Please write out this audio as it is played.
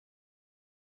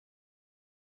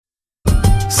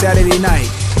Saturday night,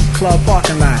 club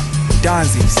parking lot,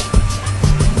 Donzi's.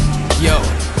 Yo,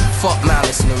 fuck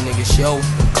Malice and them niggas, yo.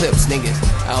 Clipse niggas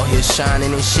out here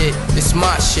shining and shit. It's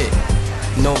my shit.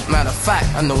 No matter of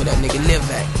fact, I know where that nigga live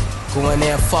at. Go in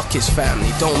there and fuck his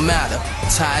family, don't matter.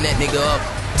 Tie that nigga up,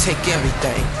 take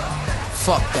everything.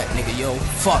 Fuck that nigga, yo.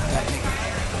 Fuck that nigga.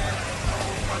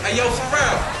 Hey, yo,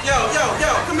 Pharrell.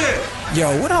 Yo, come here.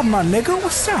 Yo, what up, my nigga?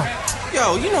 What's up?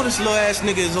 Yo, you know this little ass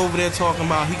nigga is over there talking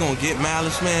about he gonna get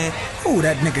Malice, man? Who,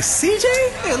 that nigga CJ?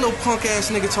 Yeah, little punk ass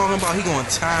nigga talking about he gonna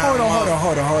tie Hold him on.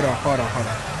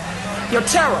 Yo,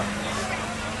 Terror.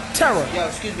 Yo,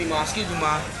 excuse me,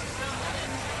 ma.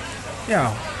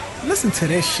 Yo, listen to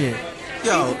this shit.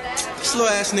 Yo, this little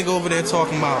ass nigga over there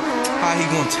talking about how he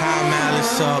gonna tie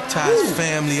Malice up, tie his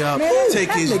family up, man, take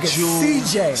that his nigga jewels,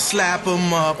 CJ. slap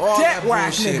him up, all That that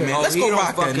whack bullshit, nigga. man. Oh, Let's he go don't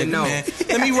rock that fucking nigga, know. man.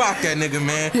 Let me rock that nigga,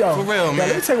 man. Yo, For real, yo, man.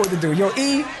 let me tell you what to do. Yo,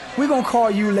 E, we gonna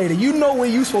call you later. You know where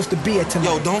you supposed to be at tonight.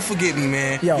 Yo, don't forget me,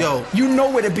 man. Yo, you know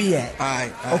where to be at.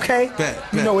 Alright. Okay? Bet.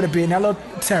 You know where to be. Now, look,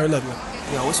 Terry, look.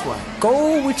 Yo, what's what?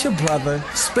 Go with your brother,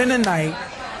 spend the night,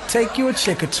 take you a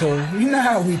chick or two. You know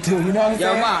how we do, you know what I'm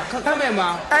saying? Yo, ma, come here,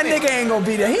 ma. That nigga ain't gonna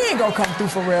be there. He ain't gonna come through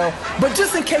for real. But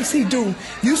just in case he do,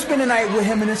 you spend the night with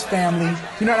him and his family.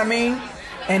 You know what I mean?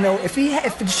 And if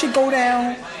the shit go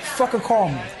down, fucking call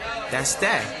me. That's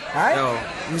that. Alright? Yo,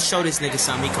 let me show this nigga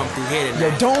something. He come through here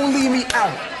tonight. Yo, don't leave me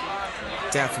out.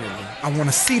 Definitely. I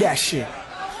wanna see that shit.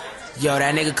 Yo,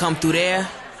 that nigga come through there,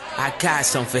 I got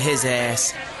something for his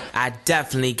ass. I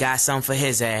definitely got something for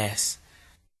his ass.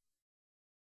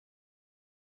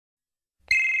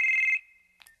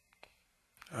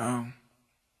 Yo,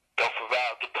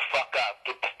 Pharrell, get the fuck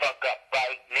up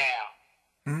right now.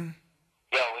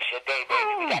 Yo, it's your day,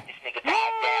 baby. We got this nigga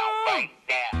tied down right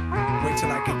now. Wait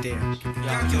till I get there.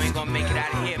 Yo, you ain't gonna make it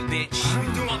out of here, bitch.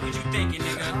 What you thinking,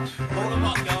 nigga? Hold him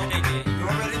up, yo. Nigga. You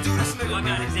ready to do this, nigga? I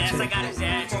got his ass, I got his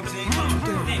ass.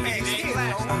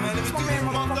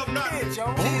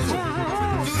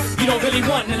 You don't really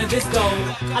want none of this though.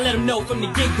 I let them know from the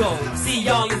get-go. See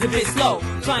y'all is a bit slow.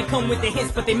 Try and come with the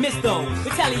hits, but they miss those.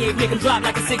 Retaliate, make them drop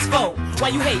like a 6-4. Why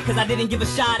you hate? Cause I didn't give a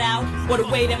shout out? Or the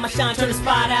way that my shine turn the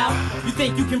spot out? You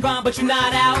think you can rhyme, but you're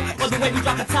not out? Or the way we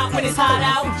drop the top when it's hot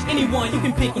out? Anyone, you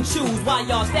can pick and choose. While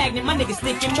y'all stagnant, my niggas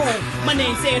stick and move. My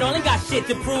name said all ain't got shit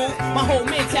to prove. My whole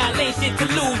mentality ain't shit to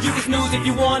lose. You can snooze if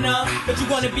you wanna, but you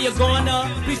wanna be a goner.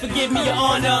 Please forgive me your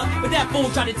honor. But that fool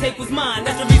tried to take was mine.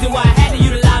 That's the reason why I had to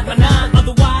utilize my nine.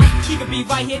 Otherwise, he could be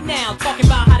right here now, talking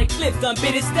about how the Clipse done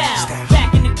bit his style.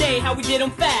 Back in the day, how we did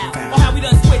them foul, or how we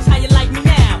done switch, how you like me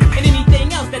now, and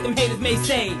anything else that them haters may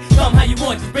say. Come how you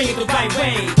want, just bring it the right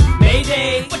way.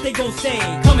 Mayday, what they gon' say?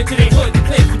 Coming to their hood, the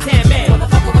Clipse with Tammy.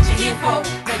 Motherfucker, what you here for?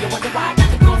 Now you wonder why I got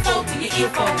the gunfo to your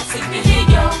earphone. So you can hear,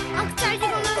 yo. Uncle Terry, you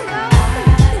gon' let him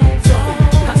go?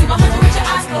 Come to my hood with your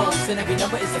eyes closed, and every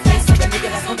number is the face of a nigga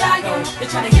that's gon' die, yo. They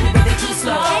tryna hit me, but they too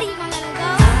slow. Daddy, you gon'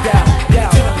 let him go?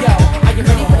 Yo, are you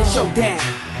ready for the showdown?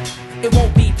 It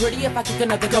won't be pretty if I kick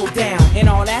another go down. In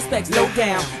all aspects, low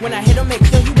down. When I hit him, make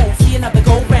sure you won't see another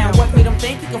go round. What made him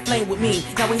think he can flame with me?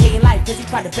 Now we hating life cause he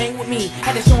tried to bang with me.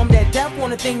 Had to show him that death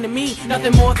want a thing to me.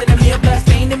 Nothing more than a mere blood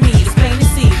stain to me. It's plain to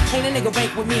see, ain't a nigga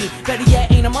rank with me. Better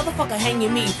yet, ain't a motherfucker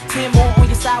hanging me. 10 more on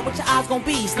your side, what your eyes gon'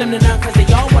 be? Slim to none cause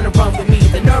they all wanna run with me.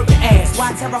 The nerve to ask,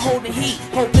 why terror holding heat?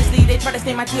 Hopelessly, they try to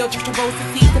stain my tail just to roast the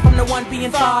seats. If I'm the one being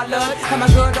followed, have my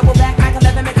girl double back like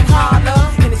 11, make him holler.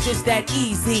 And it's just that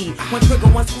easy. One trigger,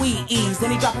 one squeeze.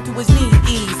 Then he drop it to his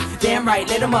knees. Damn right,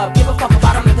 let him up. Give a fuck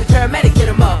about him, let the paramedic get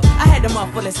him up. I had him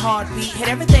up full his heartbeat. Hit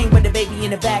everything but the baby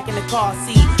in the back in the car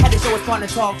seat. Had to show his partner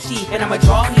talk sheep. And I'ma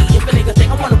draw heat. If a nigga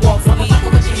think I wanna walk for me,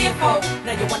 what you here for?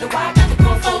 Now you wonder why I got the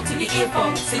gunfo to your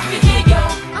earphone. So you can hear, yo.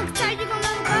 Uncle Terry, you gon'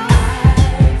 let him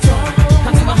go?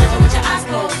 Come to my hood with your eyes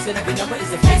closed. And every number is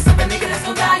the face of a nigga that's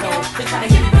gon' die, yo. They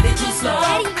tryna hit me but they too slow.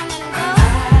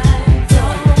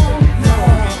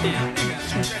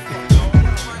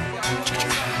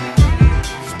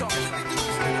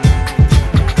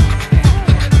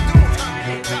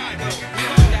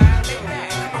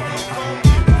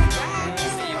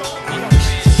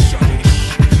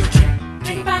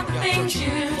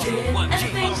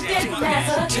 Daddy, you gon' let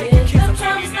him go?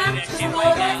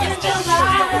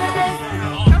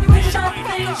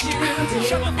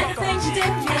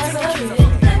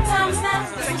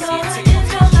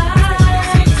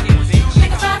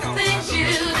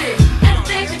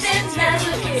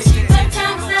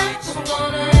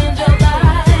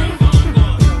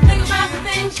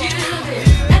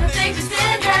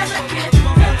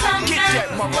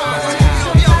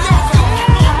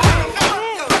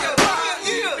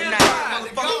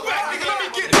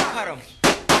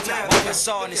 What's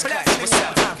all in this cut? What's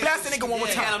up? Blast that nigga one more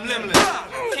time.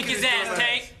 Kick his ass,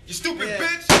 Tank. You stupid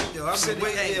bitch. Yo, I'm sitting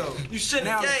yo. You shouldn't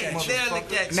Now have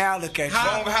look at you. Now look at you.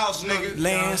 Wrong house, nigga.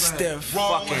 Laying stiff.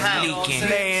 Wrong Fucking house. leaking.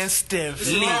 Laying stiff.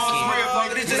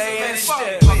 Leaking. Laying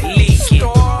stiff. Leaking.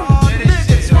 Star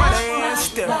niggas. Laying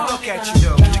stiff. Look at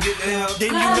you.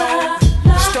 Then you know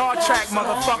Star Trak,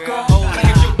 motherfucker.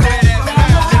 Name you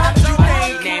That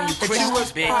you Chris,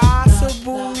 was bitch.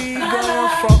 possibly gonna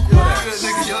fuck with us.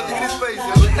 Nigga, yo, look at his face,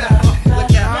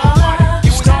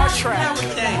 yo. Star Trak.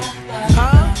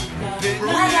 Huh? We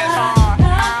are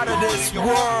out of this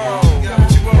world.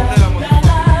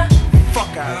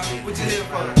 Fuck out of here. What you here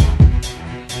for?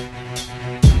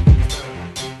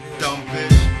 Dumb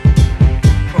bitch.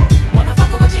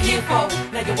 Motherfucker, what you here for?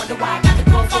 Now you wonder why I got the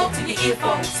control to your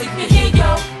earphone. So you can hear